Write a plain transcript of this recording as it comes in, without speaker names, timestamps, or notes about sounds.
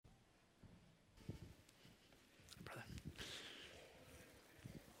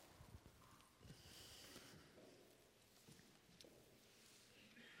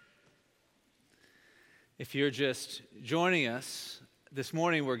If you're just joining us, this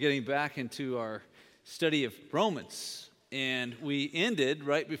morning we're getting back into our study of Romans. And we ended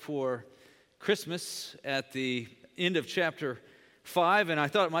right before Christmas at the end of chapter 5. And I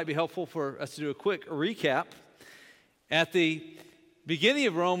thought it might be helpful for us to do a quick recap. At the beginning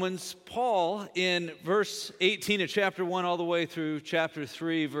of Romans, Paul, in verse 18 of chapter 1 all the way through chapter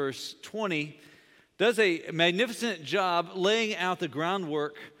 3, verse 20, does a magnificent job laying out the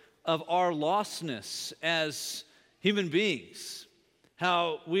groundwork of our lostness as human beings,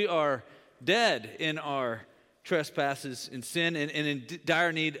 how we are dead in our trespasses and sin and in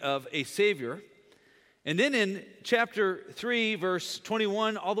dire need of a Savior. And then in chapter 3, verse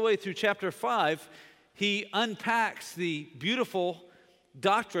 21, all the way through chapter 5, he unpacks the beautiful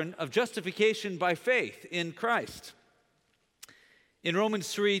doctrine of justification by faith in Christ. In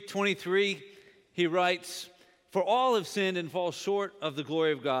Romans 3:23, he writes, "For all have sinned and fall short of the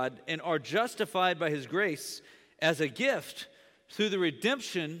glory of God and are justified by his grace as a gift through the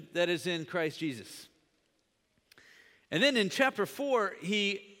redemption that is in Christ Jesus." And then in chapter 4,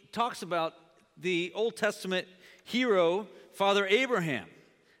 he talks about the Old Testament hero, Father Abraham,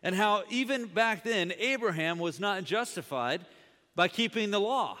 and how even back then, Abraham was not justified by keeping the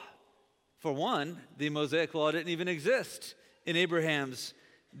law. For one, the Mosaic law didn't even exist in Abraham's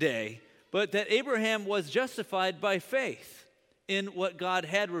day, but that Abraham was justified by faith in what God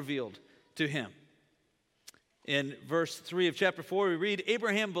had revealed to him. In verse 3 of chapter 4, we read,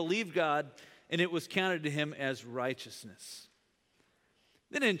 "Abraham believed God, and it was counted to him as righteousness."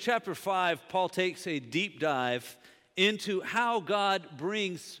 Then in chapter 5, Paul takes a deep dive into how God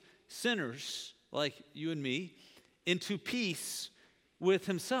brings sinners like you and me into peace with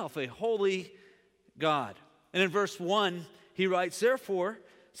himself, a holy God. And in verse 1, he writes, "Therefore,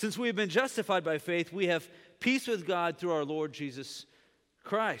 since we have been justified by faith, we have peace with God through our Lord Jesus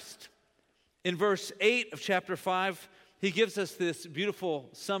Christ." In verse 8 of chapter 5, he gives us this beautiful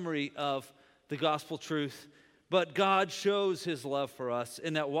summary of the gospel truth. But God shows his love for us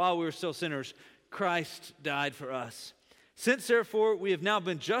in that while we were still sinners, Christ died for us. Since therefore we have now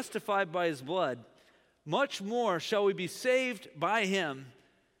been justified by his blood, much more shall we be saved by him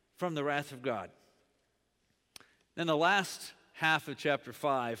from the wrath of God. Then the last half of chapter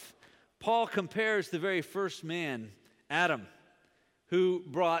 5, Paul compares the very first man, Adam, who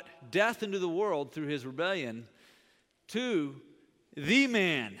brought death into the world through his rebellion, to the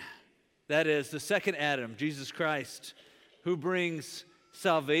man, that is the second Adam, Jesus Christ, who brings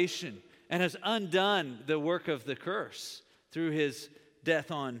salvation and has undone the work of the curse through his death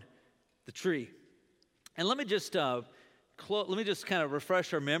on the tree. And let me just kind of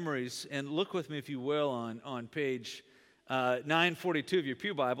refresh our memories and look with me, if you will, on page 942 of your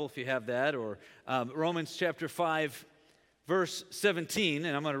Pew Bible, if you have that, or Romans chapter 5, verse 17,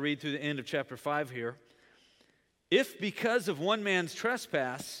 and I'm going to read through the end of chapter 5 here. "If because of one man's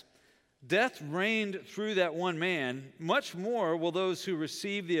trespass, death reigned through that one man, much more will those who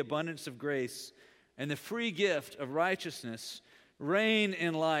receive the abundance of grace and the free gift of righteousness reign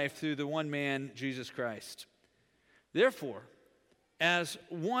in life through the one man, Jesus Christ. Therefore, as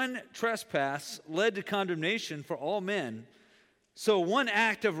one trespass led to condemnation for all men, so one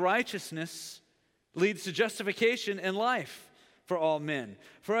act of righteousness leads to justification and life for all men.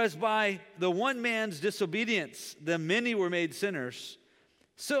 For as by the one man's disobedience the many were made sinners,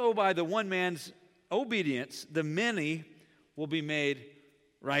 so by the one man's obedience the many will be made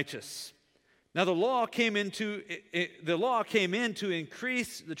righteous. Now the law came in to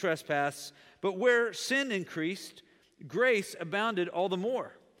increase the trespass, but where sin increased, grace abounded all the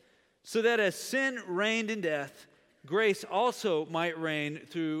more, so that as sin reigned in death, grace also might reign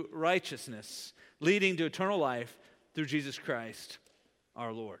through righteousness, leading to eternal life through Jesus Christ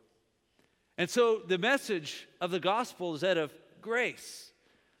our Lord." And so the message of the gospel is that of grace,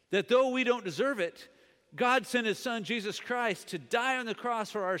 that though we don't deserve it, God sent his son Jesus Christ to die on the cross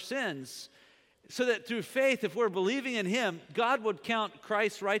for our sins, so that through faith, if we're believing in him, God would count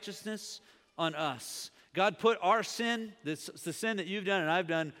Christ's righteousness on us. God put our sin, the sin that you've done and I've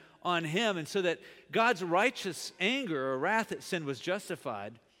done, on him, and so that God's righteous anger or wrath at sin was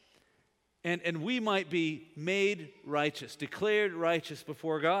justified, and we might be made righteous, declared righteous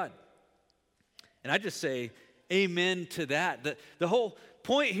before God. And I just say amen to that. The whole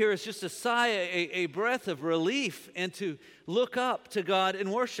point here is just to sigh a breath of relief and to look up to God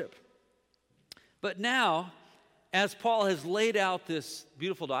in worship. But now, as Paul has laid out this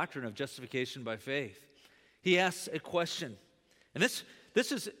beautiful doctrine of justification by faith, he asks a question. And this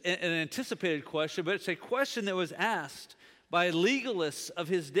is an anticipated question, but it's a question that was asked by legalists of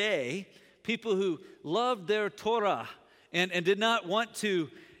his day, people who loved their Torah and did not want to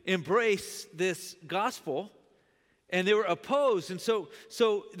embrace this gospel, and they were opposed. And so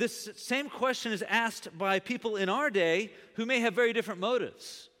this same question is asked by people in our day who may have very different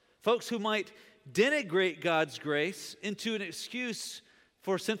motives. Folks who might denigrate God's grace into an excuse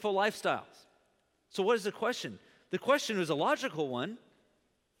for sinful lifestyles. So what is the question? The question is a logical one,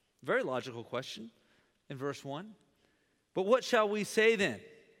 very logical question in verse 1. But what shall we say then?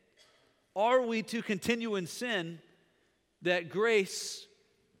 Are we to continue in sin that grace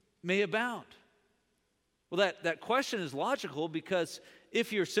may abound? Well, that question is logical because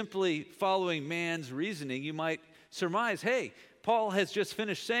if you're simply following man's reasoning, you might surmise, hey, Paul has just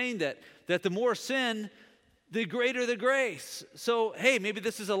finished saying that the more sin, the greater the grace. So, hey, maybe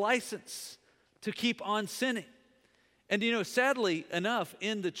this is a license to keep on sinning. And sadly enough,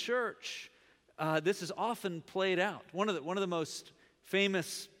 in the church, this is often played out. One of the most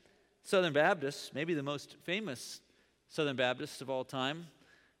famous Southern Baptists, maybe the most famous Southern Baptist of all time,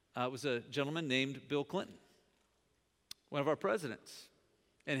 was a gentleman named Bill Clinton, one of our presidents.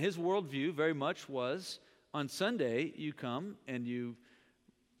 And his worldview very much was, on Sunday, you come and you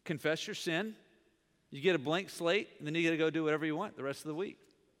confess your sin, you get a blank slate, and then you get to go do whatever you want the rest of the week.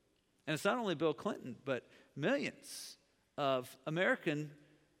 And it's not only Bill Clinton, but millions of American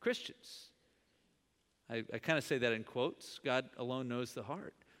Christians. I kind of say that in quotes. God alone knows the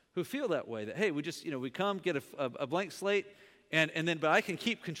heart. Who feel that way, that, hey, we just, we come, get a blank slate, but I can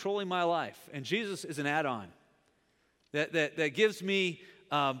keep controlling my life. And Jesus is an add-on that gives me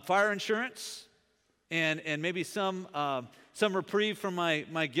fire insurance and maybe some reprieve from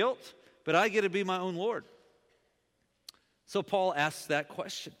my guilt, but I get to be my own Lord. So Paul asks that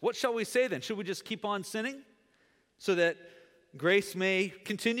question. What shall we say then? Should we just keep on sinning so that grace may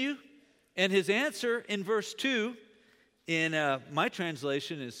continue? And his answer in verse 2, in my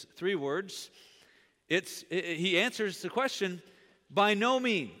translation, is 3 words. He answers the question, by no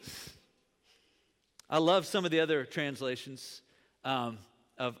means. I love some of the other translations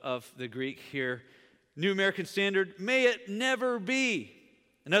of the Greek here. New American Standard, may it never be.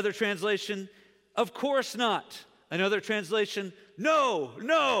 Another translation, of course not. Another translation, no,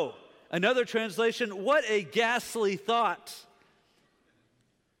 no. Another translation, what a ghastly thought.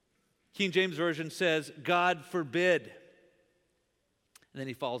 King James Version says, God forbid. And then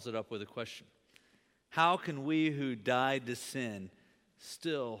he follows it up with a question. How can we who died to sin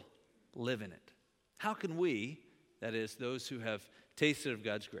still live in it? How can we, that is, those who have tasted of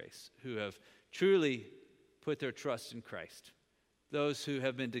God's grace, who have truly put their trust in Christ, those who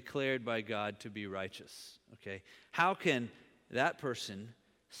have been declared by God to be righteous, okay? How can that person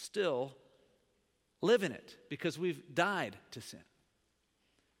still live in it? Because we've died to sin.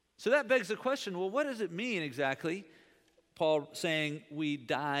 So that begs the question, well, what does it mean exactly, Paul saying we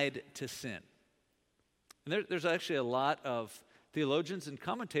died to sin? And there's actually a lot of theologians and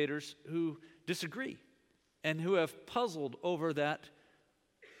commentators who disagree and who have puzzled over that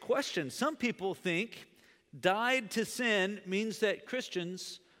question. Some people think died to sin means that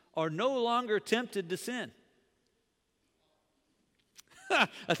Christians are no longer tempted to sin.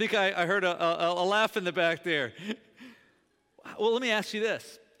 I think I heard a laugh in the back there. Well, let me ask you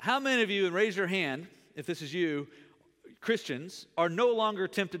this. How many of you, and raise your hand if this is you, Christians, are no longer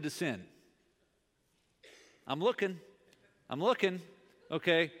tempted to sin? I'm looking.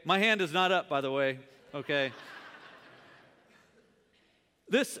 Okay. My hand is not up, by the way. Okay.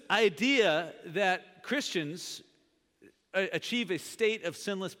 This idea that Christians achieve a state of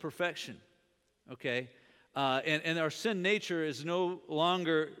sinless perfection, okay, and our sin nature is no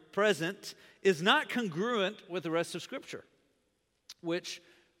longer present, is not congruent with the rest of Scripture, which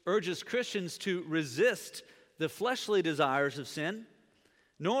urges Christians to resist the fleshly desires of sin,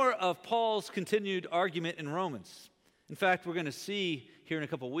 nor of Paul's continued argument in Romans. In fact, we're going to see here in a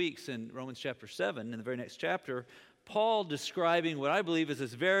couple weeks in Romans chapter 7, in the very next chapter, Paul describing what I believe is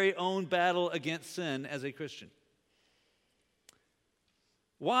his very own battle against sin as a Christian.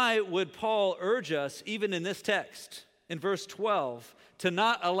 Why would Paul urge us, even in this text, in verse 12, to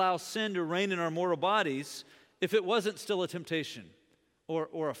not allow sin to reign in our mortal bodies if it wasn't still a temptation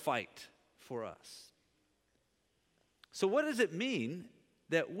or a fight for us? So what does it mean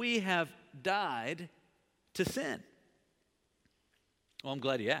that we have died to sin? Well, I'm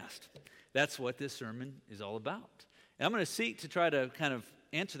glad you asked. That's what this sermon is all about. And I'm going to seek to try to kind of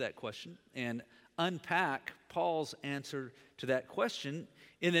answer that question and unpack Paul's answer to that question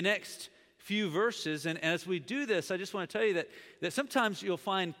in the next few verses. And as we do this, I just want to tell you that sometimes you'll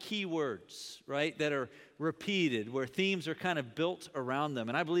find key words, right, that are repeated, where themes are kind of built around them.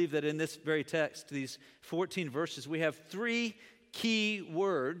 And I believe that in this very text, these 14 verses, we have 3 key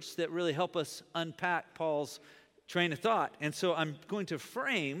words that really help us unpack Paul's train of thought. And so I'm going to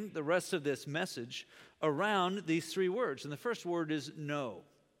frame the rest of this message around these three words. And the first word is know.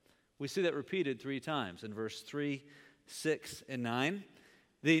 We see that repeated 3 times in verse 3, 6, and 9.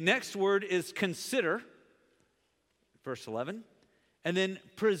 The next word is consider, verse 11. And then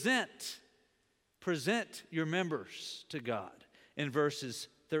present. Present your members to God in verses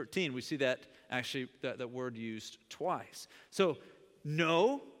 13. We see that actually, that word used twice. So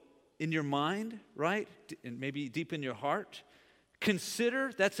know in your mind, right? And maybe deep in your heart.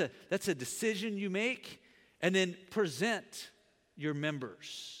 Consider, that's a decision you make. And then present your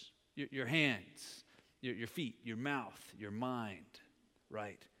members, your hands, your feet, your mouth, your mind,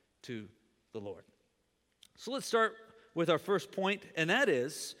 right, to the Lord. So let's start with our first point, and that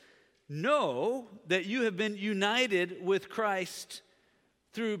is, know that you have been united with Christ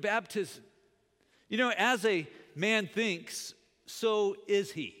through baptism. You know, as a man thinks, so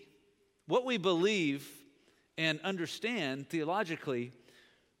is he. What we believe and understand theologically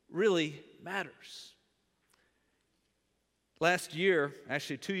really matters. Last year,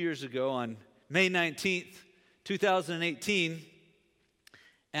 actually 2 years ago, on May 19th, 2018,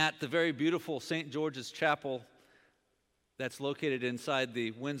 at the very beautiful St. George's Chapel that's located inside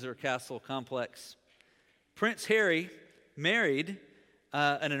the Windsor Castle complex, Prince Harry married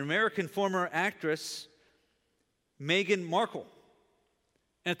an American former actress, Meghan Markle.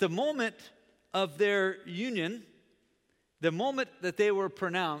 At the moment of their union, the moment that they were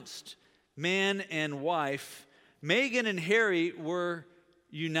pronounced man and wife, Meghan and Harry were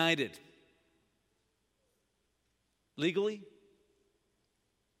united. Legally,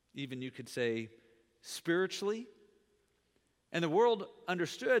 even you could say spiritually. And the world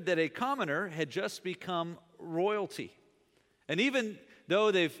understood that a commoner had just become royalty. And even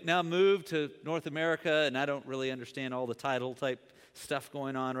though they've now moved to North America, and I don't really understand all the title type stuff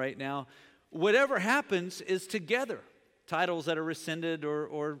going on right now, whatever happens is together. Titles that are rescinded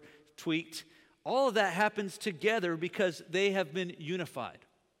or tweaked, all of that happens together because they have been unified.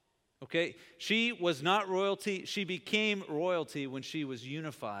 Okay? She was not royalty. She became royalty when she was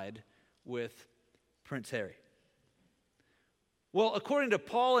unified with Prince Harry. Well, according to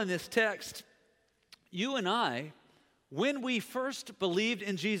Paul in this text, you and I, when we first believed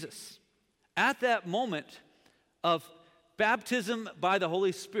in Jesus, at that moment of baptism by the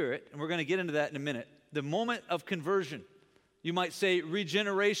Holy Spirit, and we're going to get into that in a minute, the moment of conversion, you might say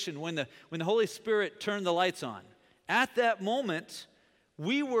regeneration, when the Holy Spirit turned the lights on. At that moment,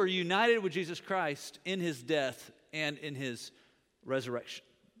 we were united with Jesus Christ in his death and in his resurrection.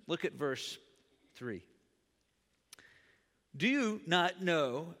 Look at verse 3. Do you not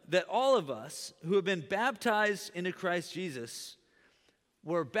know that all of us who have been baptized into Christ Jesus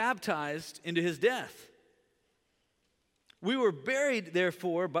were baptized into his death? We were buried,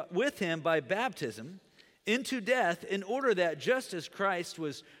 therefore, with him by baptism into death, in order that just as Christ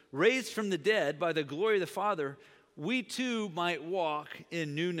was raised from the dead by the glory of the Father, we too might walk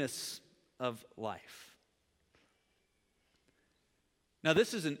in newness of life. Now,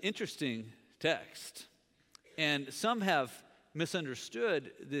 this is an interesting text. And some have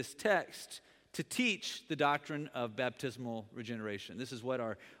misunderstood this text to teach the doctrine of baptismal regeneration. This is what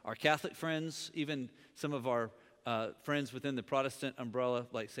our Catholic friends, even some of our friends within the Protestant umbrella,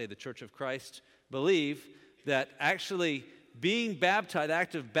 like say the Church of Christ, believe that actually being baptized, the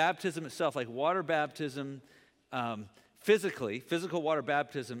act of baptism itself, like water baptism, physical water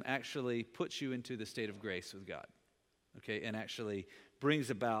baptism actually puts you into the state of grace with God, okay, and actually brings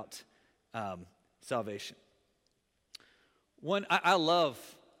about salvation. I love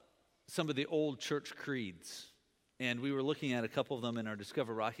some of the old church creeds, and we were looking at a couple of them in our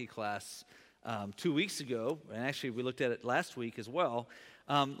Discover Rocky class 2 weeks ago, and actually we looked at it last week as well.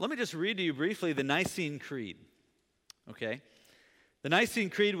 Let me just read to you briefly the Nicene Creed, okay? The Nicene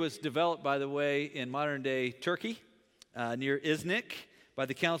Creed was developed, by the way, in modern-day Turkey, near Iznik, by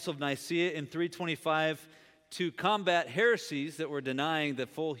the Council of Nicaea in 325 to combat heresies that were denying the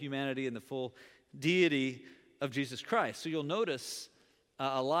full humanity and the full deity of Jesus Christ. So you'll notice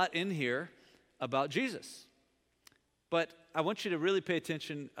a lot in here about Jesus. But I want you to really pay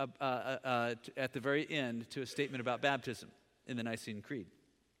attention at the very end to a statement about baptism in the Nicene Creed.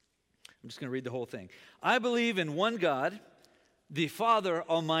 I'm just going to read the whole thing. I believe in one God, the Father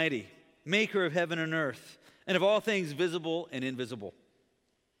Almighty, maker of heaven and earth, and of all things visible and invisible.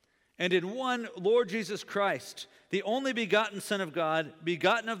 And in one Lord Jesus Christ, the only begotten Son of God,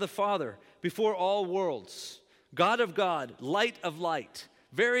 begotten of the Father, before all worlds, God of God, light of light,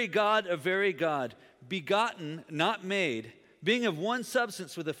 very God of very God, begotten, not made, being of one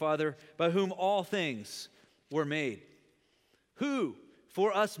substance with the Father, by whom all things were made, who,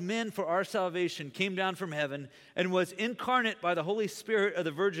 for us men for our salvation, came down from heaven and was incarnate by the Holy Spirit of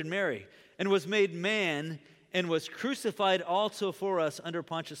the Virgin Mary, and was made man, and was crucified also for us under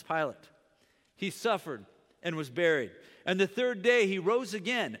Pontius Pilate. He suffered and was buried. And the third day he rose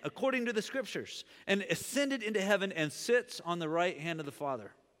again, according to the Scriptures, and ascended into heaven and sits on the right hand of the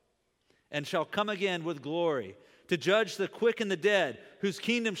Father, and shall come again with glory to judge the quick and the dead, whose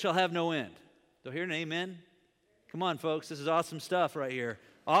kingdom shall have no end. Do you hear an amen? Come on, folks. This is awesome stuff right here.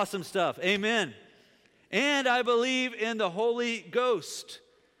 Awesome stuff. Amen. And I believe in the Holy Ghost,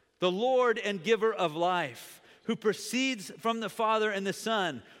 the Lord and giver of life, who proceeds from the Father and the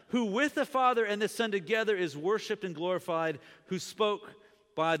Son, who with the Father and the Son together is worshiped and glorified, who spoke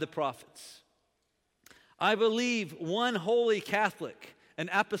by the prophets. I believe one holy Catholic, an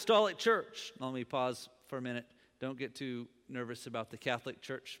apostolic church. Let me pause for a minute. Don't get too nervous about the Catholic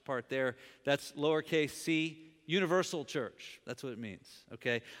Church part there. That's lowercase c, universal church. That's what it means,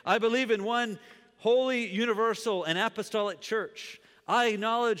 okay? I believe in one holy, universal, and apostolic church. I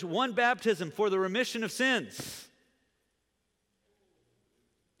acknowledge one baptism for the remission of sins.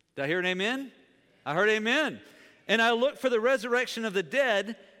 Did I hear an amen? I heard amen. And I look for the resurrection of the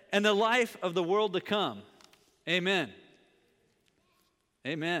dead and the life of the world to come. Amen.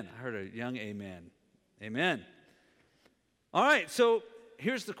 Amen. I heard a young amen. Amen. All right, so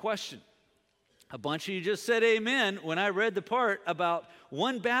here's the question. A bunch of you just said amen when I read the part about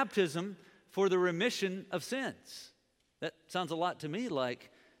one baptism for the remission of sins. That sounds a lot to me like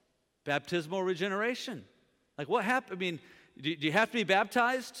baptismal regeneration. Like what happened? I mean, do you have to be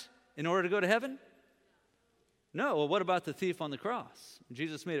baptized in order to go to heaven? No. Well, what about the thief on the cross?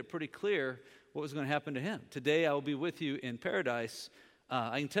 Jesus made it pretty clear what was going to happen to him. Today I will be with you in paradise.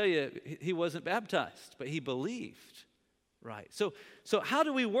 I can tell you he wasn't baptized, but he believed. Right. So how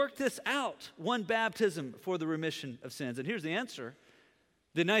do we work this out? One baptism for the remission of sins. And here's the answer.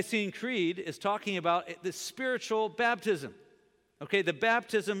 The Nicene Creed is talking about the spiritual baptism. Okay, the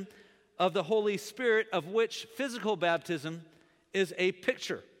baptism of the Holy Spirit, of which physical baptism is a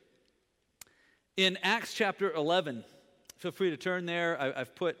picture. In Acts chapter 11, feel free to turn there.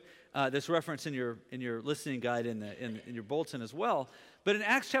 I've put this reference in your listening guide in your bulletin as well. But in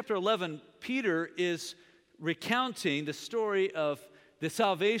Acts chapter 11, Peter is recounting the story of the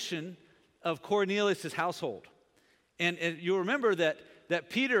salvation of Cornelius' household. And you remember that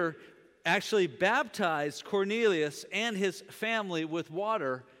Peter actually baptized Cornelius and his family with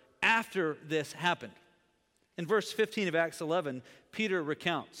water after this happened. In verse 15 of Acts 11, Peter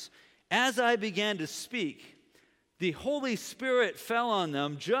recounts, "As I began to speak, the Holy Spirit fell on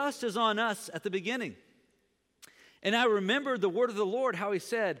them just as on us at the beginning. And I remembered the word of the Lord, how he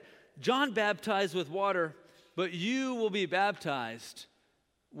said, 'John baptized with water, but you will be baptized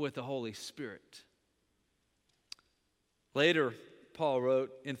with the Holy Spirit.'" Later, Paul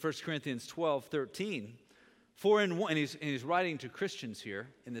wrote in 1 Corinthians 12:13, and he's writing to Christians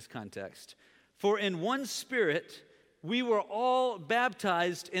here in this context, "For in one Spirit we were all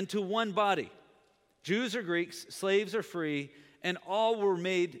baptized into one body, Jews or Greeks, slaves or free, and all were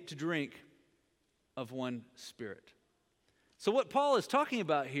made to drink of one Spirit." So what Paul is talking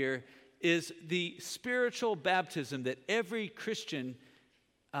about here is the spiritual baptism that every Christian,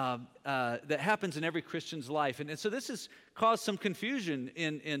 that happens in every Christian's life. And so this has caused some confusion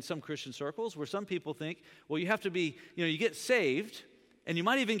in some Christian circles, where some people think, well, you have to be, you get saved, and you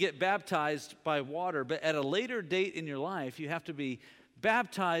might even get baptized by water, but at a later date in your life, you have to be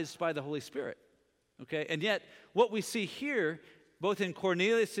baptized by the Holy Spirit. Okay? And yet, what we see here, both in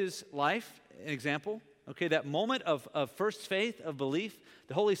Cornelius' life, an example, okay, that moment of first faith, of belief,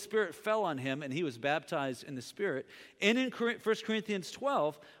 the Holy Spirit fell on him and he was baptized in the Spirit. And in 1 Corinthians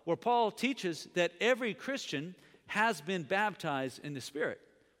 12, where Paul teaches that every Christian has been baptized in the Spirit.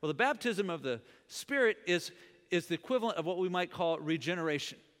 Well, the baptism of the Spirit is the equivalent of what we might call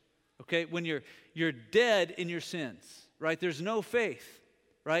regeneration. Okay, when you're dead in your sins, right? There's no faith,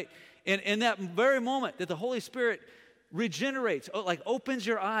 right? And in that very moment that the Holy Spirit regenerates, like opens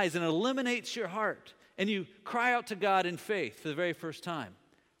your eyes and eliminates your heart, and you cry out to God in faith for the very first time,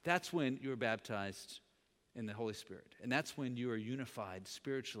 that's when you're baptized in the Holy Spirit. And that's when you are unified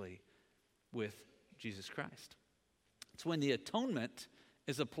spiritually with Jesus Christ. It's when the atonement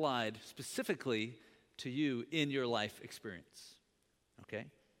is applied specifically to you in your life experience. Okay?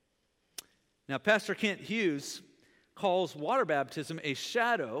 Now, Pastor Kent Hughes calls water baptism a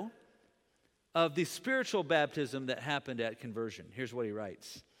shadow of the spiritual baptism that happened at conversion. Here's what he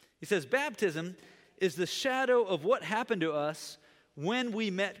writes. He says, "Baptism is the shadow of what happened to us when we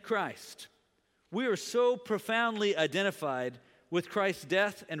met Christ. We are so profoundly identified with Christ's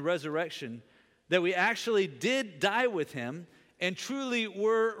death and resurrection that we actually did die with him and truly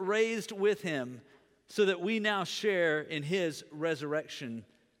were raised with him so that we now share in his resurrection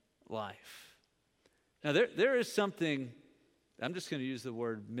life. Now, there is something, I'm just going to use the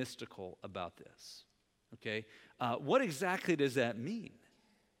word mystical about this, okay? What exactly does that mean?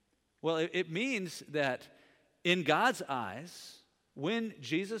 Well, it means that in God's eyes, when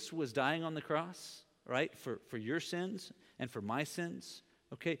Jesus was dying on the cross, right, for your sins and for my sins,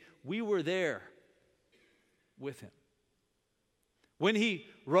 okay, we were there with him. When he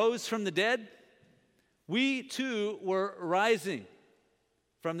rose from the dead, we too were rising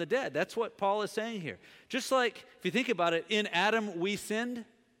from the dead. That's what Paul is saying here. Just like, if you think about it, in Adam we sinned,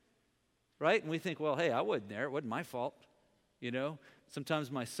 right? And we think, well, hey, I wasn't there. It wasn't my fault, you know?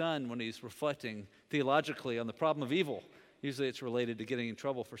 Sometimes my son, when he's reflecting theologically on the problem of evil, usually it's related to getting in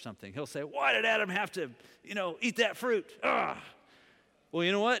trouble for something, he'll say, why did Adam have to, eat that fruit? Ugh. Well,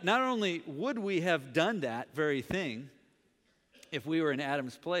 you know what? Not only would we have done that very thing if we were in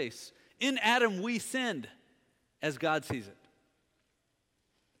Adam's place, in Adam we sinned as God sees it.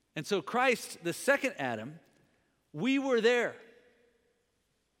 And so Christ, the second Adam, we were there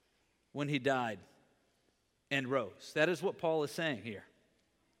when he died and rose. That is what Paul is saying here.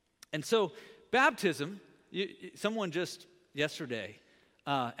 And so baptism, someone just yesterday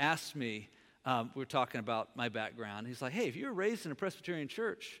asked me, we were talking about my background. He's like, hey, if you were raised in a Presbyterian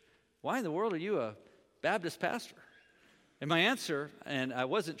church, why in the world are you a Baptist pastor? And my answer, and I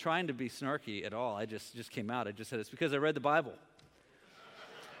wasn't trying to be snarky at all, I just came out. I just said, it's because I read the Bible.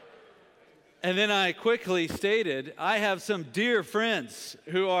 And then I quickly stated, I have some dear friends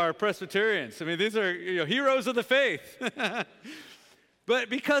who are Presbyterians. I mean, these are heroes of the faith.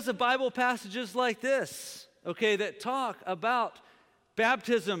 But because of Bible passages like this, okay, that talk about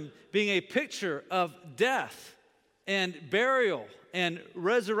baptism being a picture of death and burial and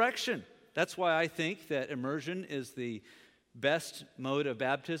resurrection, that's why I think that immersion is the best mode of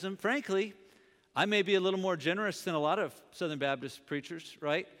baptism. Frankly, I may be a little more generous than a lot of Southern Baptist preachers,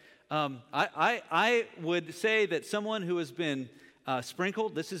 right? I would say that someone who has been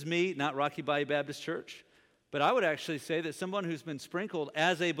sprinkled, this is me, not Rocky Bayou Baptist Church, but I would actually say that someone who's been sprinkled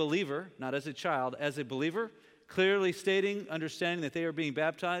as a believer, not as a child, as a believer, clearly stating, understanding that they are being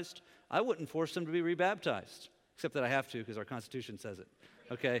baptized, I wouldn't force them to be rebaptized, except that I have to because our Constitution says it,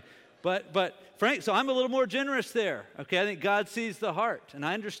 okay? But Frank, so I'm a little more generous there, okay? I think God sees the heart, and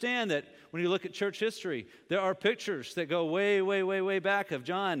I understand that when you look at church history, there are pictures that go way, way, way, way back of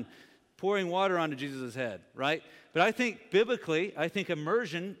John pouring water onto Jesus' head, right? But I think biblically, I think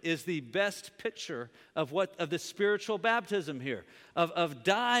immersion is the best picture of the spiritual baptism here, of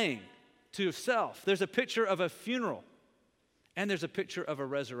dying to self. There's a picture of a funeral, and there's a picture of a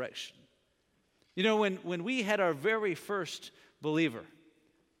resurrection. You know, when we had our very first believer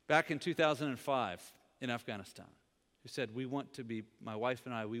back in 2005 in Afghanistan, who said, my wife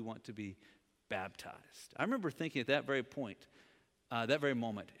and I, we want to be baptized. I remember thinking at that very point, that very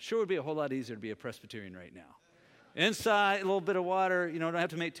moment, sure would be a whole lot easier to be a Presbyterian right now. Inside, a little bit of water, don't have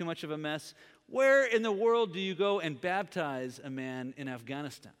to make too much of a mess. Where in the world do you go and baptize a man in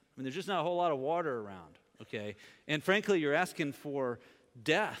Afghanistan? I mean, there's just not a whole lot of water around, okay? And frankly, you're asking for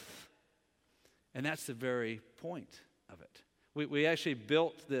death. And that's the very point of it. We actually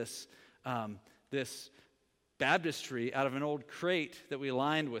built this baptistry out of an old crate that we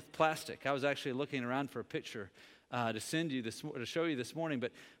lined with plastic. I was actually looking around for a picture to show you this morning,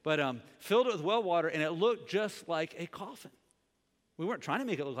 but filled it with well water, and it looked just like a coffin. We weren't trying to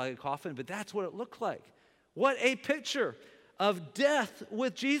make it look like a coffin, but that's what it looked like. What a picture of death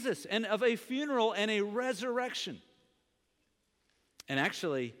with Jesus and of a funeral and a resurrection. And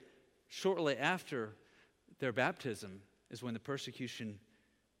actually, shortly after their baptism is when the persecution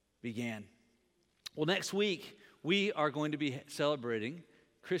began. Well, next week, we are going to be celebrating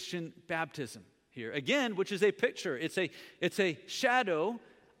Christian baptism here. Again, which is a picture. It's a shadow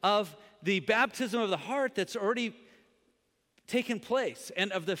of the baptism of the heart that's already taken place,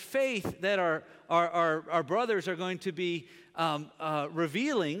 and of the faith that our brothers are going to be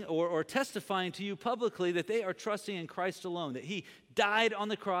revealing or testifying to you publicly that they are trusting in Christ alone, that he died on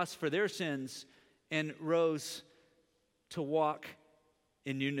the cross for their sins and rose to walk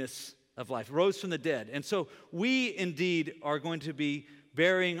in newness of life, rose from the dead. And so we indeed are going to be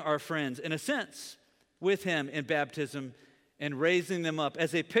burying our friends, in a sense, with him in baptism and raising them up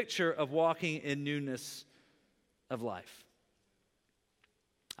as a picture of walking in newness of life.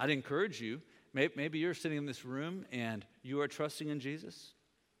 I'd encourage you, maybe you're sitting in this room and you are trusting in Jesus,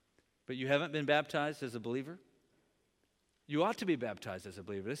 but you haven't been baptized as a believer. You ought to be baptized as a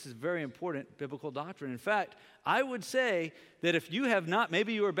believer. This is very important biblical doctrine. In fact, I would say that if you have not,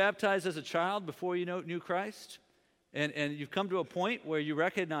 maybe you were baptized as a child before you knew Christ, And you've come to a point where you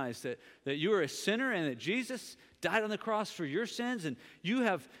recognize that you are a sinner and that Jesus died on the cross for your sins, and you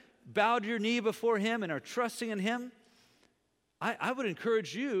have bowed your knee before him and are trusting in him, I would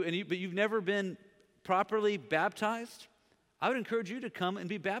encourage you, but you've never been properly baptized, I would encourage you to come and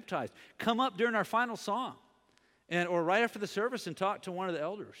be baptized. Come up during our final song or right after the service and talk to one of the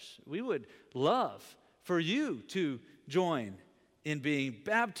elders. We would love for you to join in being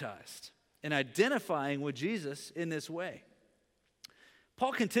baptized and identifying with Jesus in this way.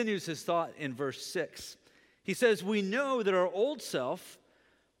 Paul continues his thought in verse 6. He says, "We know that our old self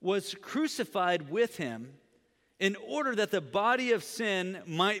was crucified with him in order that the body of sin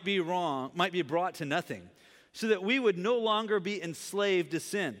might be brought to nothing, so that we would no longer be enslaved to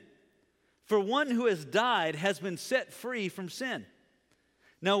sin. For one who has died has been set free from sin.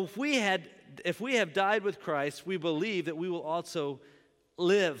 Now, if we have died with Christ, we believe that we will also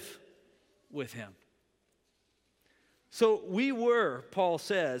live with him." So we were, Paul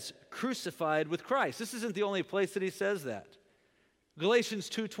says, crucified with Christ. This isn't the only place that he says that. Galatians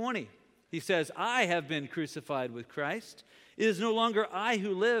 2:20, he says, "I have been crucified with Christ. It is no longer I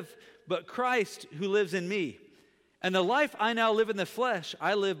who live, but Christ who lives in me. And the life I now live in the flesh,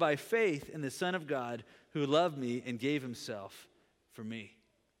 I live by faith in the Son of God who loved me and gave himself for me."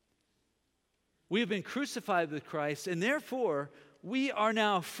 We have been crucified with Christ, and therefore we are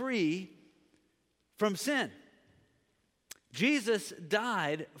now free from sin. Jesus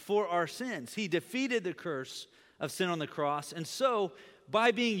died for our sins. He defeated the curse of sin on the cross, and so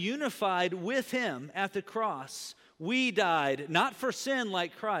by being unified with him at the cross, we died not for sin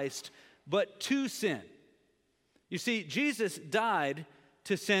like Christ, but to sin. You see, Jesus died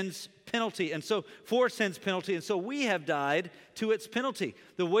to sin's penalty, and so for sin's penalty, and so we have died to its penalty.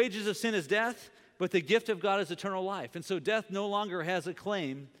 The wages of sin is death, but the gift of God is eternal life. And so death no longer has a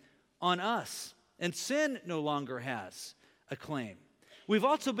claim on us, and sin no longer has a claim. We've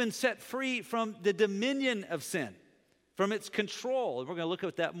also been set free from the dominion of sin, from its control. And we're going to look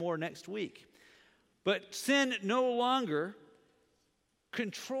at that more next week. But sin no longer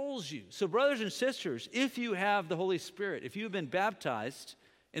controls you. So brothers and sisters, if you have the Holy Spirit, if you have been baptized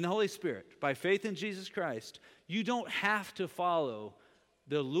in the Holy Spirit by faith in Jesus Christ, you don't have to follow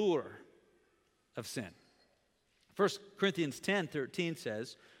the lure of sin. 1 Corinthians 10:13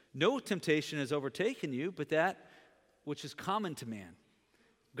 says, "No temptation has overtaken you, but that which is common to man.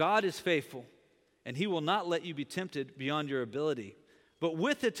 God is faithful, and he will not let you be tempted beyond your ability. But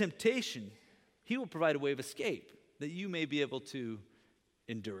with the temptation, he will provide a way of escape, that you may be able to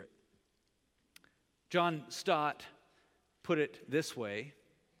endure it." John Stott put it this way,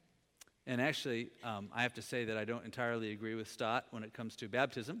 and actually, I have to say that I don't entirely agree with Stott when it comes to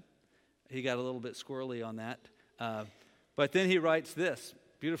baptism. He got a little bit squirrely on that. But then he writes this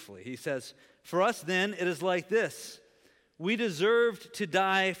beautifully. He says, "For us then, it is like this. We deserved to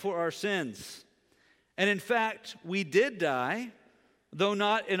die for our sins. And in fact, we did die, though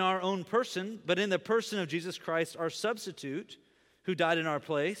not in our own person, but in the person of Jesus Christ, our substitute, who died in our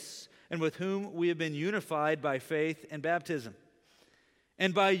place, and with whom we have been unified by faith and baptism.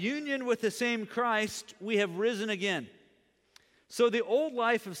 And by union with the same Christ, we have risen again. So the old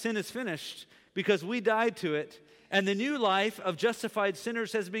life of sin is finished because we died to it, and the new life of justified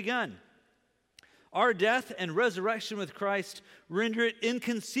sinners has begun. Our death and resurrection with Christ render it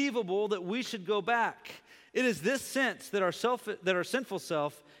inconceivable that we should go back. It is this sense that our sinful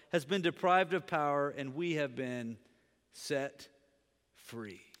self has been deprived of power, and we have been set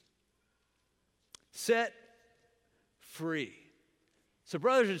free." Set free. So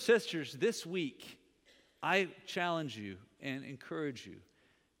brothers and sisters, this week, I challenge you and encourage you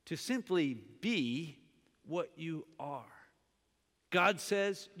to simply be what you are. God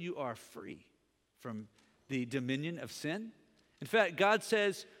says you are free from the dominion of sin. In fact, God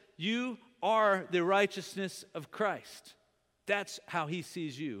says you are the righteousness of Christ. That's how he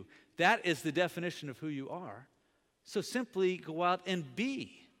sees you. That is the definition of who you are. So simply go out and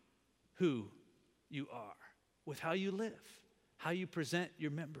be who you are with how you live, how you present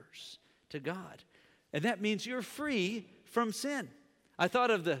your members to God. And that means you're free from sin. I thought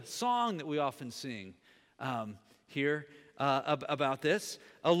of the song that we often sing here about this.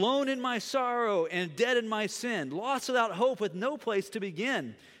 "Alone in my sorrow and dead in my sin, lost without hope with no place to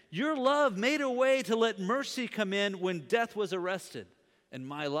begin. Your love made a way to let mercy come in when death was arrested and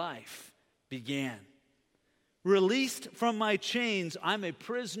my life began. Released from my chains, I'm a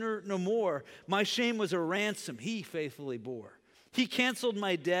prisoner no more. My shame was a ransom he faithfully bore. He canceled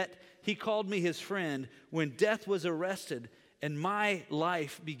my debt. He called me his friend when death was arrested and my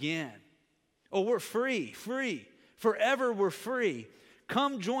life began." Oh, we're free, free. Forever we're free.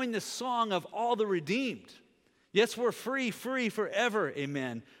 Come join the song of all the redeemed. Yes, we're free forever,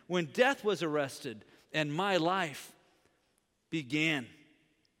 amen, when death was arrested and my life began.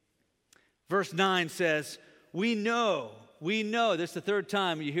 Verse 9 says, we know, this is the third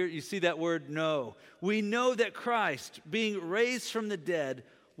time you see that word know. We know that Christ, being raised from the dead,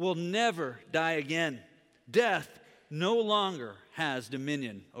 will never die again. Death no longer has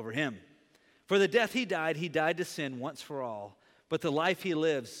dominion over him. For the death he died to sin once for all. But the life he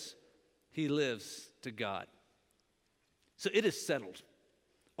lives to God. So it is settled.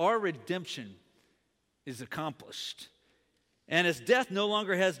 Our redemption is accomplished. And as death no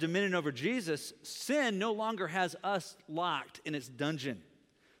longer has dominion over Jesus, sin no longer has us locked in its dungeon.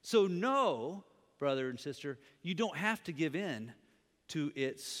 So no, brother and sister, you don't have to give in to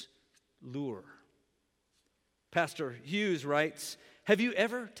its lure. Pastor Hughes writes, have you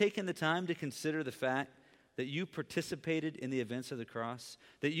ever taken the time to consider the fact that you participated in the events of the cross,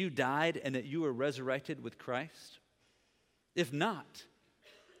 that you died and that you were resurrected with Christ? If not,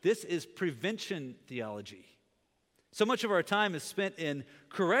 this is prevention theology. So much of our time is spent in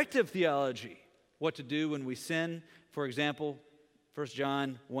corrective theology, what to do when we sin. For example, 1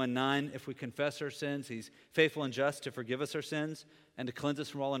 John 1:9, if we confess our sins, he's faithful and just to forgive us our sins and to cleanse us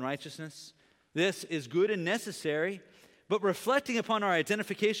from all unrighteousness. This is good and necessary, but reflecting upon our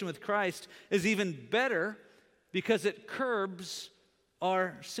identification with Christ is even better because it curbs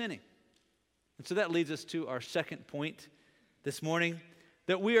our sinning. And so that leads us to our second point this morning,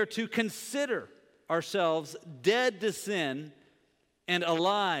 that we are to consider ourselves dead to sin and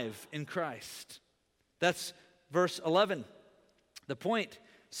alive in Christ. That's verse 11. The point,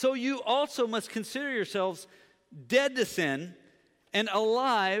 so you also must consider yourselves dead to sin and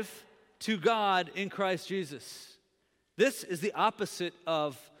alive to God in Christ Jesus. This is the opposite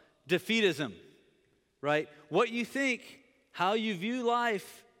of defeatism, right? What you think, how you view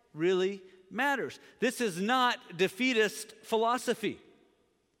life really matters. This is not defeatist philosophy.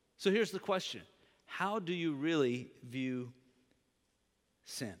 So here's the question. How do you really view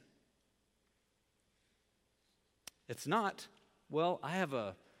sin? It's not, well, I have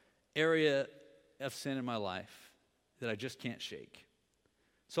an area of sin in my life that I just can't shake.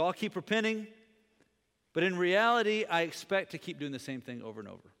 So I'll keep repenting, but in reality, I expect to keep doing the same thing over and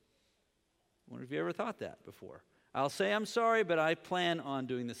over. I wonder if you ever thought that before. I'll say I'm sorry, but I plan on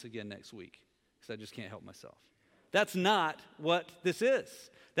doing this again next week because I just can't help myself. That's not what this is.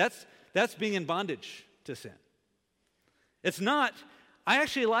 That's being in bondage to sin. It's not, I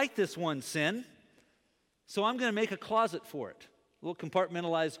actually like this one sin, so I'm going to make a closet for it. A little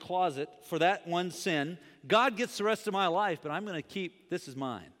compartmentalized closet for that one sin. God gets the rest of my life, but I'm going to keep, this is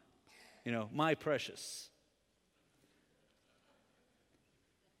mine. My precious.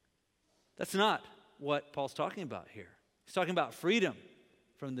 That's not what Paul's talking about here. He's talking about freedom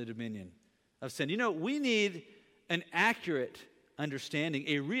from the dominion of sin. We need an accurate understanding,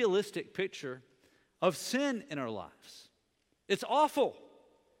 a realistic picture of sin in our lives. It's awful.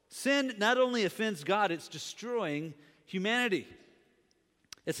 Sin not only offends God, it's destroying humanity.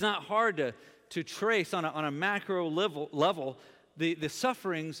 It's not hard to trace on a macro level the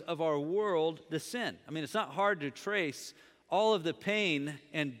sufferings of our world to sin. It's not hard to trace all of the pain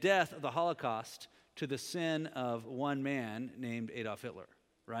and death of the Holocaust to the sin of one man named Adolf Hitler,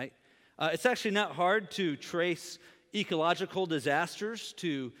 right? It's actually not hard to trace ecological disasters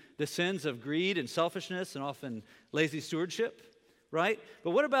to the sins of greed and selfishness and often lazy stewardship, right?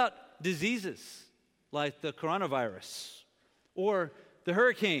 But what about diseases like the coronavirus or the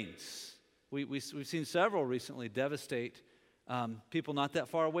hurricanes? We've seen several recently devastate people not that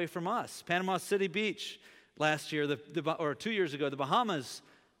far away from us. Panama City Beach last year, or 2 years ago, the Bahamas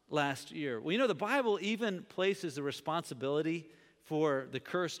last year. Well, the Bible even places the responsibility for the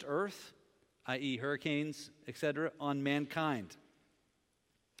cursed earth, i.e. hurricanes, etc., on mankind.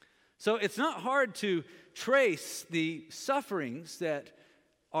 So it's not hard to trace the sufferings that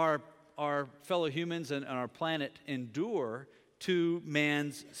our fellow humans and our planet endure to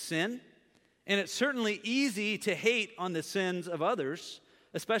man's sin. And it's certainly easy to hate on the sins of others,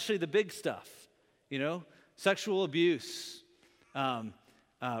 especially the big stuff, sexual abuse,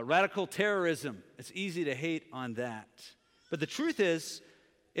 radical terrorism. It's easy to hate on that. But the truth is,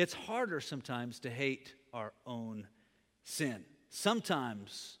 it's harder sometimes to hate our own sin.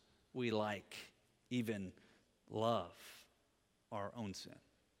 Sometimes we even love our own sin.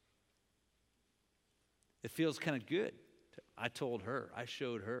 It feels kind of good. I told her, I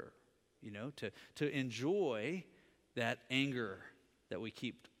showed her, to enjoy that anger that we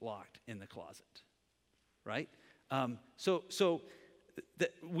keep locked in the closet, right? So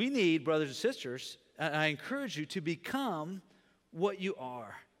we need, brothers and sisters, I encourage you to become what you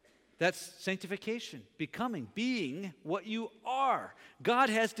are. That's sanctification, becoming, being what you are.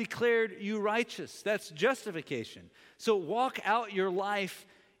 God has declared you righteous. That's justification. So walk out your life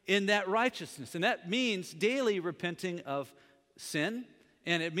in that righteousness. And that means daily repenting of sin.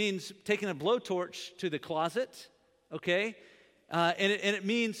 And it means taking a blowtorch to the closet, okay? And it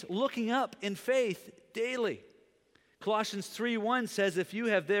means looking up in faith daily. Colossians 3:1 says, if you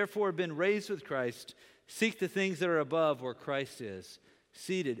have therefore been raised with Christ, seek the things that are above where Christ is,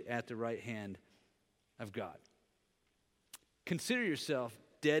 seated at the right hand of God. Consider yourself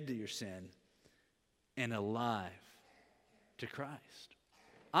dead to your sin and alive to Christ.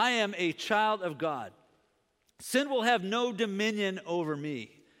 I am a child of God. Sin will have no dominion over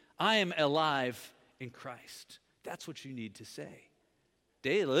me. I am alive in Christ. That's what you need to say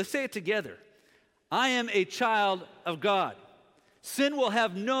daily. Let's say it together. I am a child of God. Sin will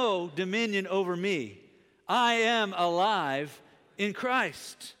have no dominion over me. I am alive in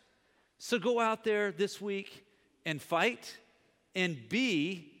Christ. So go out there this week and fight and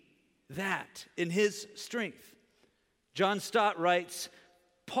be that in His strength. John Stott writes,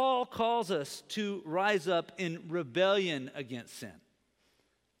 Paul calls us to rise up in rebellion against sin.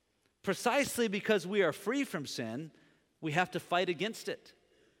 Precisely because we are free from sin, we have to fight against it.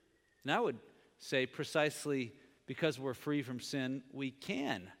 And I would say precisely because we're free from sin, we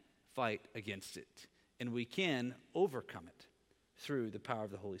can fight against it and we can overcome it through the power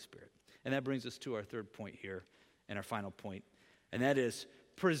of the Holy Spirit. And that brings us to our third point here and our final point, and that is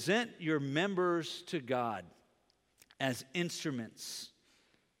present your members to God as instruments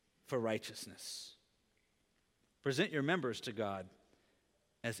for righteousness. Present your members to God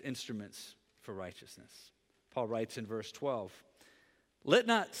as instruments for righteousness. Paul writes in verse 12, let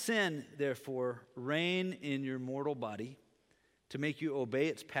not sin, therefore, reign in your mortal body to make you obey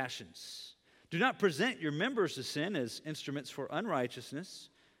its passions. Do not present your members to sin as instruments for unrighteousness,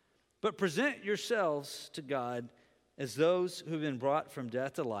 but present yourselves to God as those who have been brought from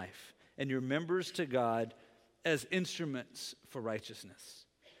death to life, and your members to God as instruments for righteousness.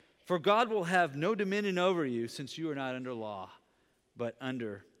 For God will have no dominion over you, since you are not under law, but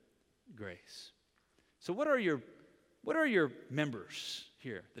under grace. So what are your members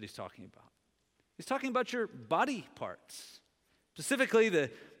here that he's talking about? He's talking about your body parts. Specifically,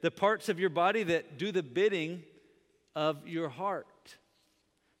 the parts of your body that do the bidding of your heart.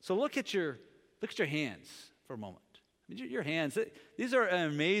 So look at your hands for a moment. I mean, your hands, these are an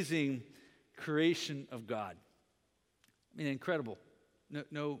amazing creation of God. I mean, incredible.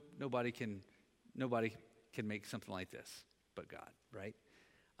 Nobody can make something like this but God, right?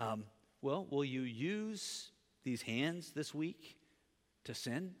 Well, will you use these hands this week to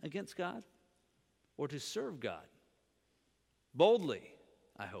sin against God or to serve God? Boldly,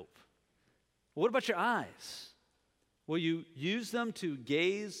 I hope. What about your eyes? Will you use them to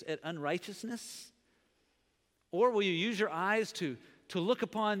gaze at unrighteousness? Or will you use your eyes to look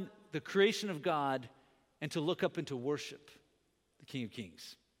upon the creation of God and to look up and to worship the King of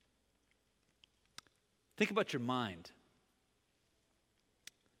Kings? Think about your mind.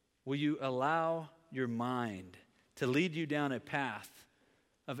 Will you allow your mind to lead you down a path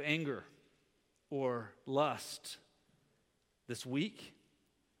of anger or lust this week?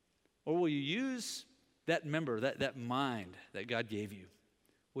 Or will you use that that mind that God gave you?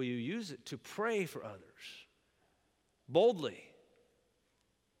 Will you use it to pray for others boldly?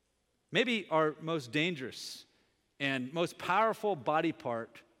 Maybe our most dangerous and most powerful body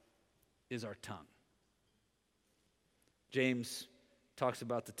part is our tongue. James talks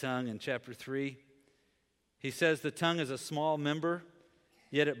about the tongue in chapter 3. He says the tongue is a small member,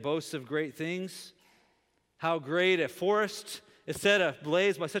 yet it boasts of great things. How great a forest is set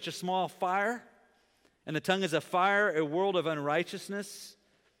ablaze by such a small fire. And the tongue is a fire, a world of unrighteousness.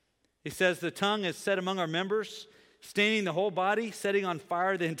 He says the tongue is set among our members, staining the whole body, setting on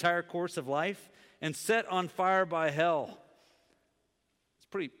fire the entire course of life, and set on fire by hell. It's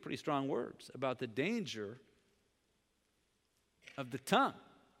pretty strong words about the danger of the tongue.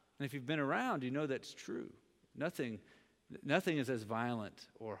 And if you've been around, you know that's true. Nothing is as violent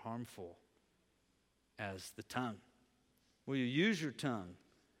or harmful as the tongue. Will you use your tongue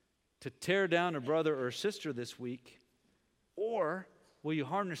to tear down a brother or sister this week? Or will you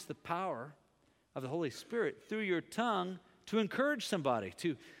harness the power of the Holy Spirit through your tongue to encourage somebody,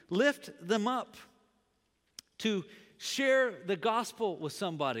 to lift them up, to share the gospel with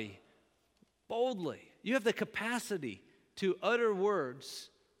somebody boldly? You have the capacity to utter words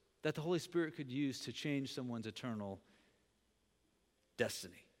that the Holy Spirit could use to change someone's eternal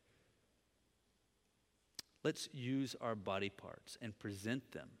destiny. Let's use our body parts and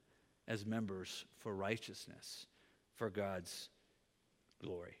present them as members for righteousness, for God's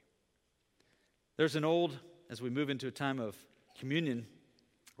glory. As we move into a time of communion,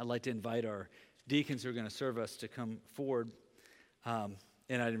 I'd like to invite our deacons who are going to serve us to come forward. And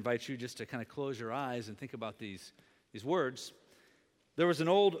I'd invite you just to kind of close your eyes and think about these words. There was an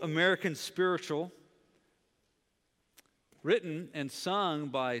old American spiritual written and sung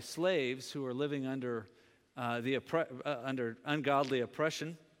by slaves who were living under under ungodly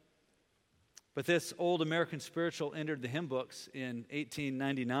oppression. But this old American spiritual entered the hymn books in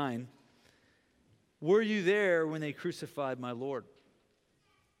 1899. Were you there when they crucified my Lord?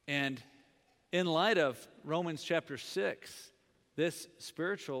 And in light of Romans chapter 6, this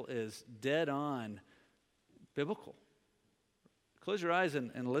spiritual is dead on biblical. Close your eyes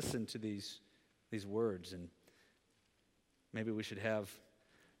and listen to these words. And maybe we should have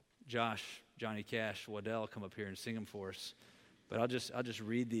Johnny Cash, Waddell come up here and sing them for us. But I'll just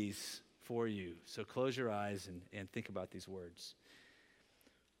read these for you. So close your eyes and think about these words.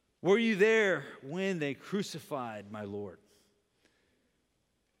 Were you there when they crucified my Lord?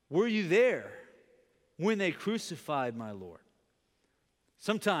 Were you there when they crucified my Lord?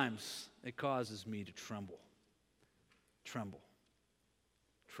 Sometimes it causes me to tremble. Tremble.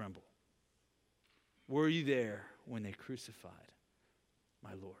 Tremble. Were you there when they crucified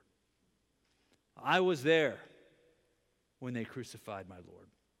my Lord? I was there when they crucified my Lord.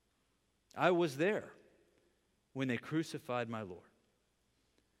 I was there when they crucified my Lord.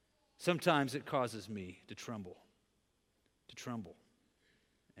 Sometimes it causes me to tremble and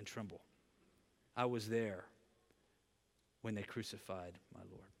tremble. I was there when they crucified my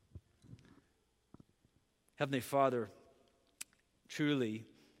Lord. Heavenly Father, truly,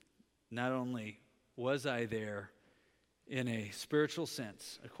 not only was I there in a spiritual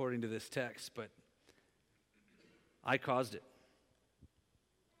sense, according to this text, but I caused it.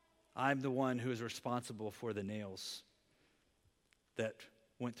 I'm the one who is responsible for the nails that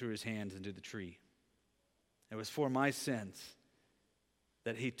went through his hands into the tree. It was for my sins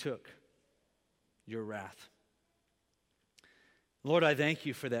that he took your wrath. Lord, I thank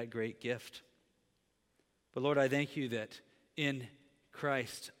you for that great gift. But Lord, I thank you that in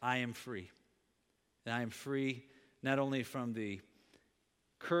Christ I am free. And I am free not only from the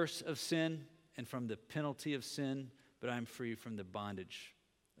curse of sin and from the penalty of sin, but I'm free from the bondage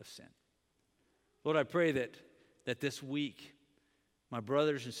of sin. Lord, I pray that this week my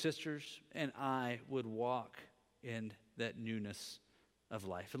brothers and sisters and I would walk in that newness of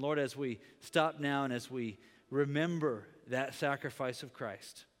life. And Lord, as we stop now and as we remember that sacrifice of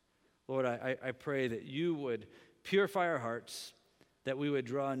Christ, Lord, I pray that you would purify our hearts, that we would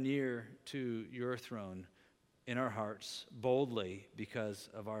draw near to your throne in our hearts boldly because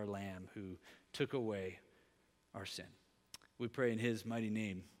of our Lamb who took away our sin. We pray in his mighty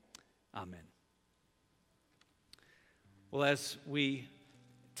name. Amen. Well, as we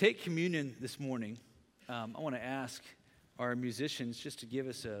take communion this morning, I want to ask our musicians just to give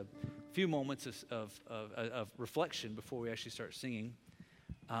us a few moments of reflection before we actually start singing,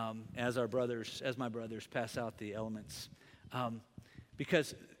 as my brothers pass out the elements.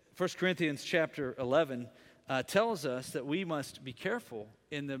 Because 1 Corinthians chapter 11 tells us that we must be careful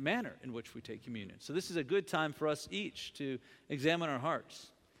in the manner in which we take communion. So this is a good time for us each to examine our hearts.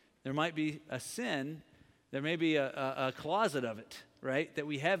 There might be a sin, there may be a closet of it, right, that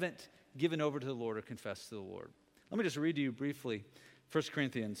we haven't given over to the Lord or confessed to the Lord. Let me just read to you briefly 1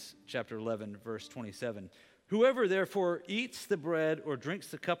 Corinthians chapter 11, verse 27. Whoever therefore eats the bread or drinks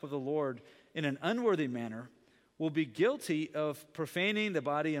the cup of the Lord in an unworthy manner will be guilty of profaning the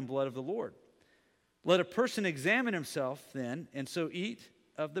body and blood of the Lord. Let a person examine himself then, and so eat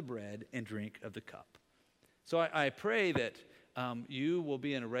of the bread and drink of the cup. So I pray that you will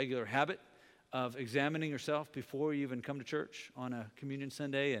be in a regular habit of examining yourself before you even come to church on a communion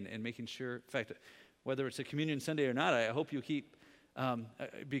Sunday and making sure, in fact, whether it's a communion Sunday or not, I hope you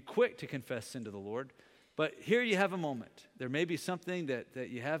be quick to confess sin to the Lord. But here you have a moment. There may be something that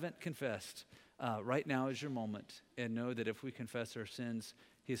you haven't confessed. Right now is your moment. And know that if we confess our sins,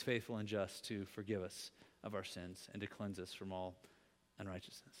 he is faithful and just to forgive us of our sins and to cleanse us from all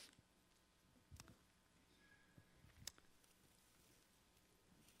unrighteousness.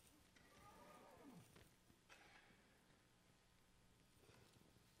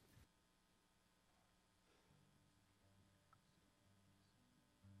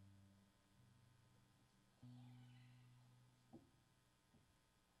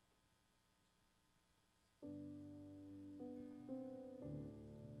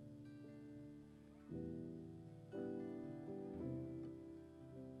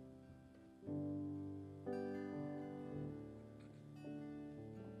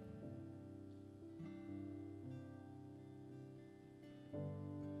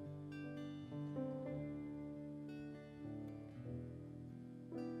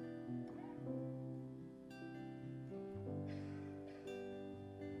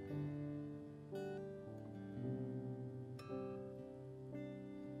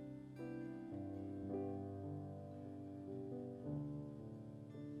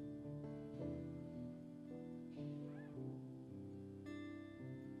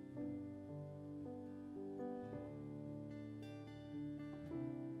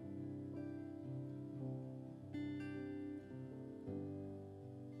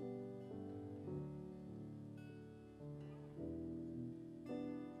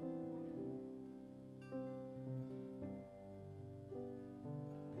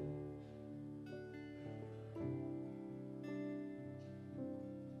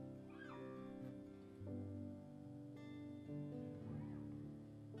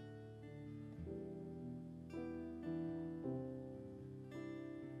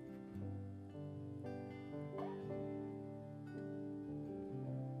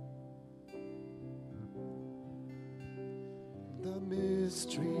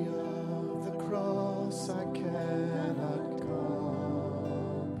 mystery of the cross I cannot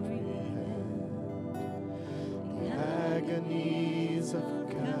comprehend. The agonies of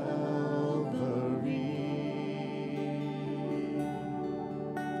Calvary.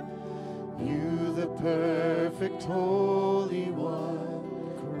 You, the perfect Holy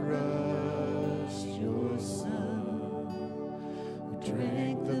One, crushed your Son, who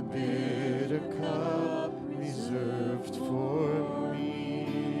drank the bitter cup reserved for me.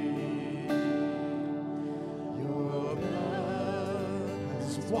 Your blood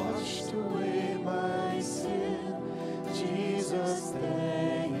has washed away my sin. Jesus,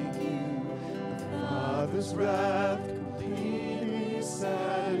 thank you. The Father's wrath completely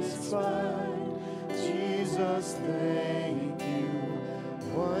satisfied. Jesus, thank you.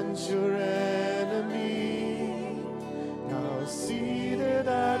 Once your enemy, now seated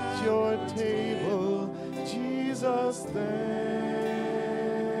at your table. Jesus, thank you.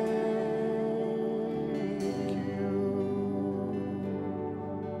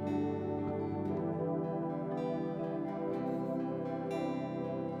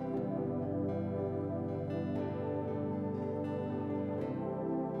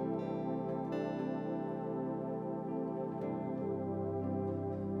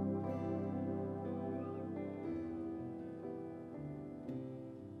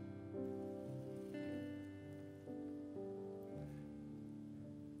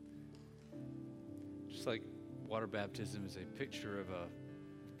 Just like water baptism is a picture of a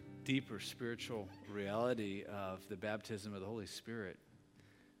deeper spiritual reality of the baptism of the Holy Spirit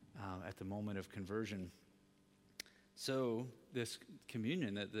at the moment of conversion. So this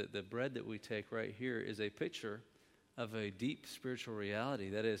communion, the bread that we take right here, is a picture of a deep spiritual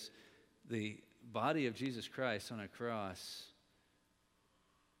reality. That is, the body of Jesus Christ on a cross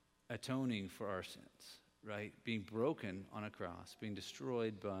atoning for our sins, right? Being broken on a cross, being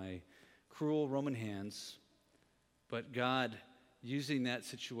destroyed by cruel Roman hands, but God using that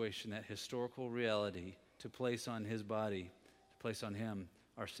situation, that historical reality, to place on his body, to place on him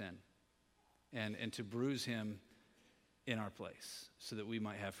our sin, and to bruise him in our place so that we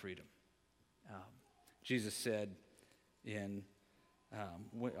might have freedom. Jesus said on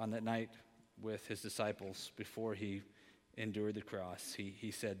that night with his disciples before he endured the cross,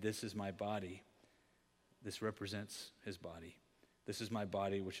 he said, "This is my body." This represents his body. "This is my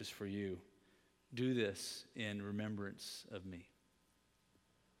body, which is for you. Do this in remembrance of me."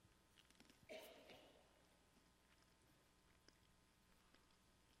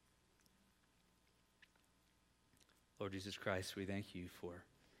 Lord Jesus Christ, we thank you for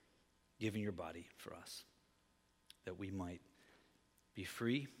giving your body for us, that we might be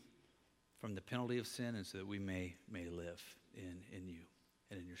free from the penalty of sin, and so that we may live in you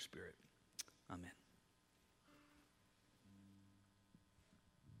and in your Spirit. Amen.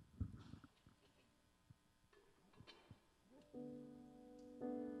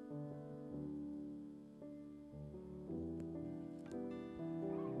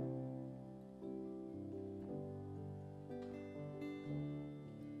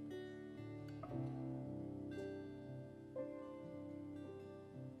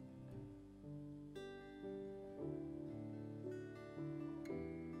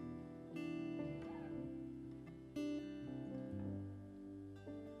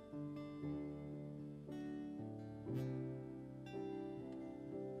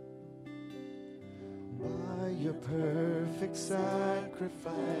 Your perfect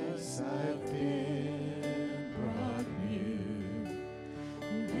sacrifice, I've been brought near.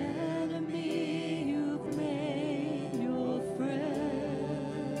 Enemy, you've made your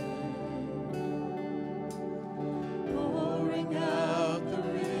friend, pouring out the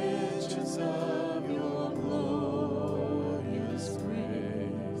riches of your glorious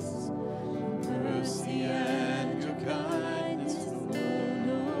grace, mercy and your kindness.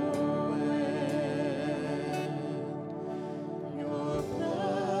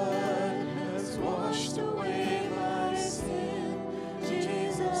 Away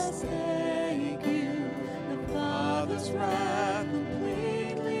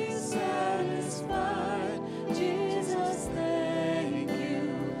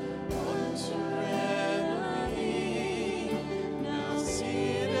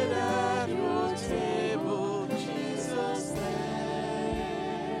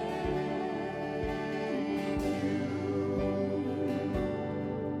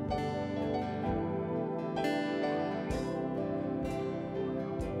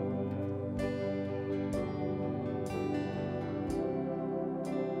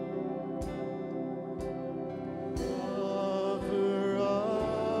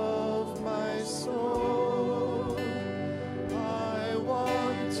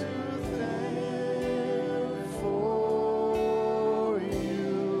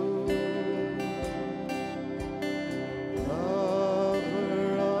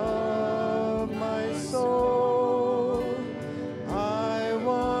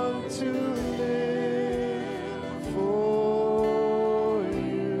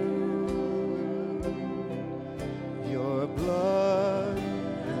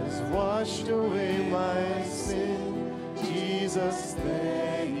Jesus,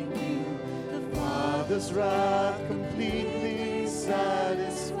 thank you. The Father's wrath completely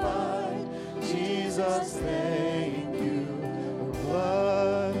satisfied. Jesus, thank you. The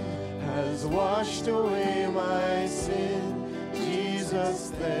blood has washed away my sin.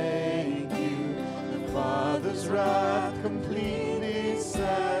 Jesus, thank you. The Father's wrath completely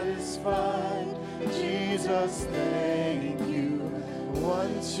satisfied. Jesus, thank you.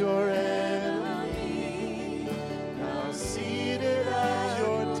 Once your enemy, now seated at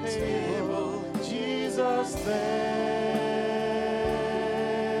your table. Jesus, thank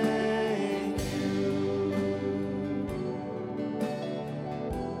you.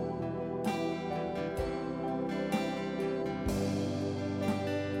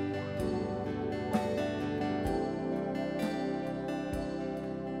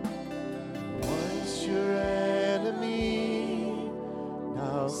 Once your enemy,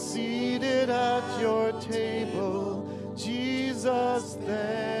 now seated at your table. Jesus, thank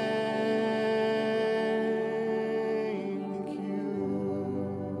you.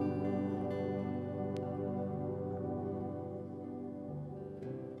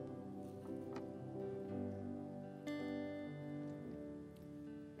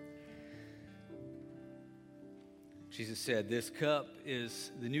 Jesus said, "This cup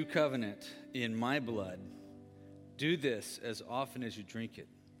is the new covenant in my blood. Do this as often as you drink it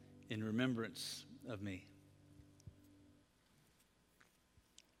in remembrance of me."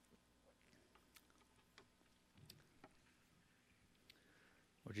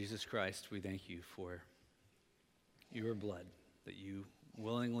 Lord Jesus Christ, we thank you for your blood that you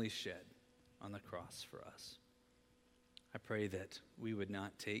willingly shed on the cross for us. I pray that we would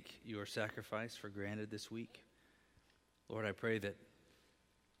not take your sacrifice for granted this week. Lord, I pray that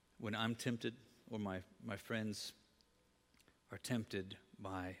when I'm tempted or my friends are tempted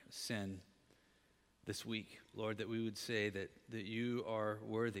by sin this week, Lord, that we would say that you are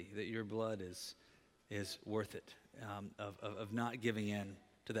worthy, that your blood is worth it, of not giving in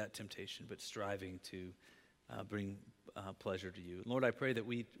to that temptation, but striving to bring pleasure to you. Lord, I pray that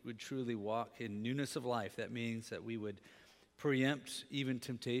we would truly walk in newness of life. That means that we would preempt even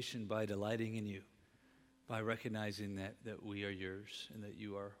temptation by delighting in you, by recognizing that we are yours and that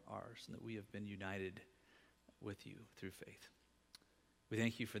you are ours and that we have been united with you through faith. We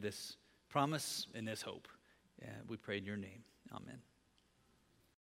thank you for this promise and this hope. We pray in your name. Amen.